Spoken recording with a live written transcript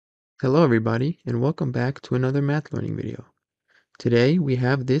Hello everybody, and welcome back to another math learning video. Today we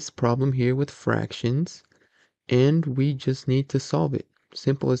have this problem here with fractions, and we just need to solve it.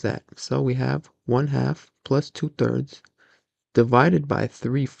 Simple as that. So we have 1/2 plus 2/3 divided by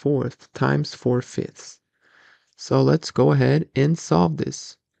 3/4 times 4/5. So let's go ahead and solve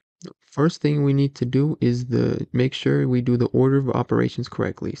this. First thing we need to do is make sure we do the order of operations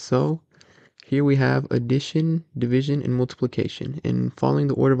correctly. So here we have addition, division, and multiplication. And following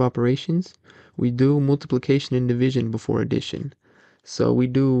the order of operations, we do multiplication and division before addition. So we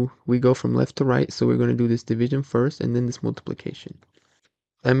go from left to right, so we're going to do this division first and then this multiplication.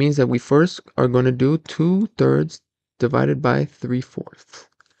 That means that we first are going to do 2/3 divided by 3/4.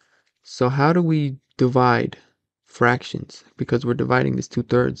 So how do we divide fractions? Because we're dividing this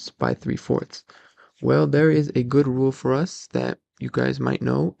 2/3 by 3/4. Well, there is a good rule for us that you guys might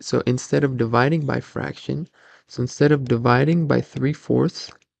know. So instead of dividing by fraction, so instead of dividing by 3/4,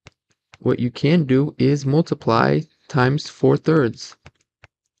 what you can do is multiply times 4/3.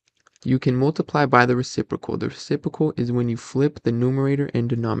 You can multiply by the reciprocal. The reciprocal is when you flip the numerator and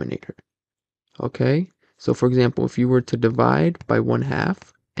denominator. Okay? So for example, if you were to divide by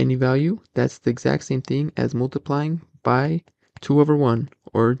 1/2 any value, that's the exact same thing as multiplying by 2/1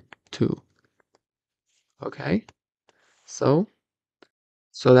 or 2. Okay? So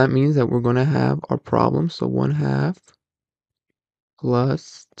that means that we're going to have our problem. So 1/2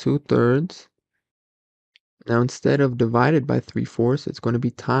 plus 2/3. Now instead of divided by 3/4, it's going to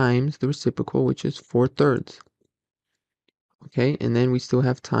be times the reciprocal, which is 4/3. Okay, and then we still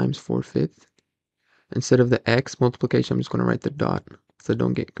have times 4/5. Instead of the x multiplication, I'm just going to write the dot, so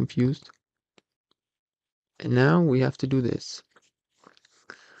don't get confused. And now we have to do this.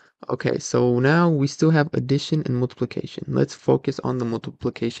 Okay, so now we still have addition and multiplication. Let's focus on the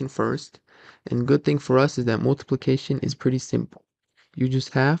multiplication first. And good thing for us is that multiplication is pretty simple. You just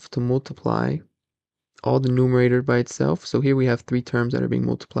have to multiply all the numerator by itself. So here we have 3 terms that are being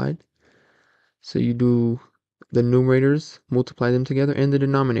multiplied. So you do the numerators, multiply them together, and the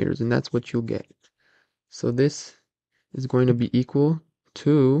denominators, and that's what you'll get. So this is going to be equal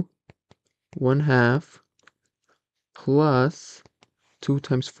to 1/2 plus 2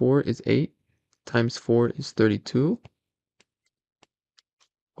 times 4 is 8 times 4 is 32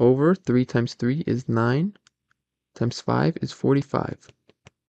 over 3 times 3 is 9 times 5 is 45.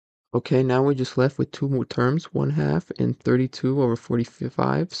 Okay, now we're just left with 2 more terms, 1/2 and 32 over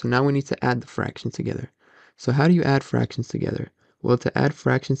 45. So now we need to add the fractions together. So how do you add fractions together? Well, to add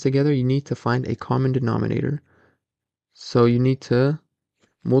fractions together, you need to find a common denominator. So you need to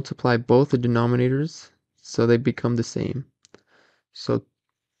multiply both the denominators so they become the same. So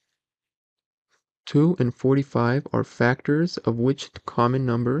 2 and 45 are factors of which common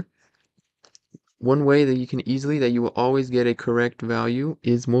number? One way that you will always get a correct value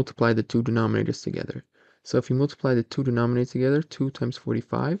is multiply the 2 denominators together. So if you multiply the 2 denominators together, 2 times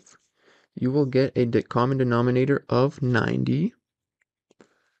 45, you will get a common denominator of 90.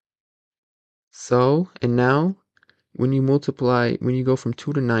 So, and now when you go from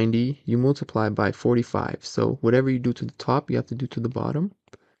 2 to 90, you multiply by 45. So whatever you do to the top, you have to do to the bottom.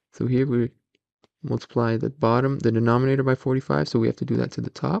 So here we multiply the denominator by 45, so we have to do that to the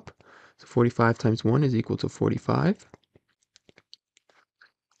top. So 45 times 1 is equal to 45.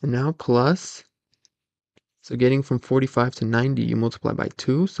 And now plus, so getting from 45 to 90, you multiply by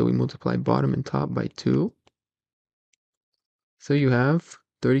 2, so we multiply bottom and top by 2. So you have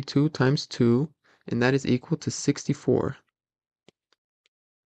 32 times 2, and that is equal to 64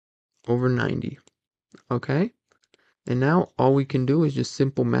 over 90. Okay? And now all we can do is just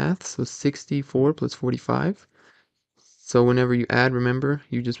simple math, so 64 plus 45. So whenever you add, remember,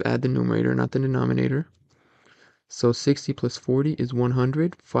 you just add the numerator, not the denominator. So 60 plus 40 is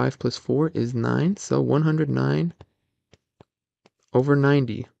 100. 5 plus 4 is 9. So 109 over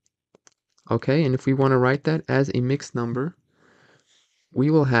 90. Okay, and if we want to write that as a mixed number,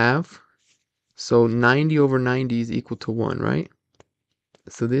 we will have, so 90 over 90 is equal to 1, right?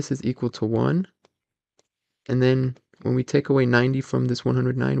 So this is equal to 1. And then when we take away 90 from this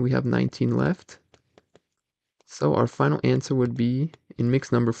 109, we have 19 left. So our final answer would be, in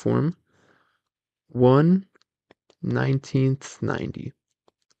mixed number form, 1/19 90.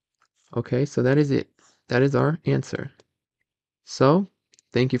 Okay, so that is it. That is our answer. So,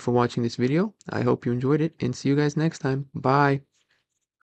 thank you for watching this video. I hope you enjoyed it, and see you guys next time. Bye.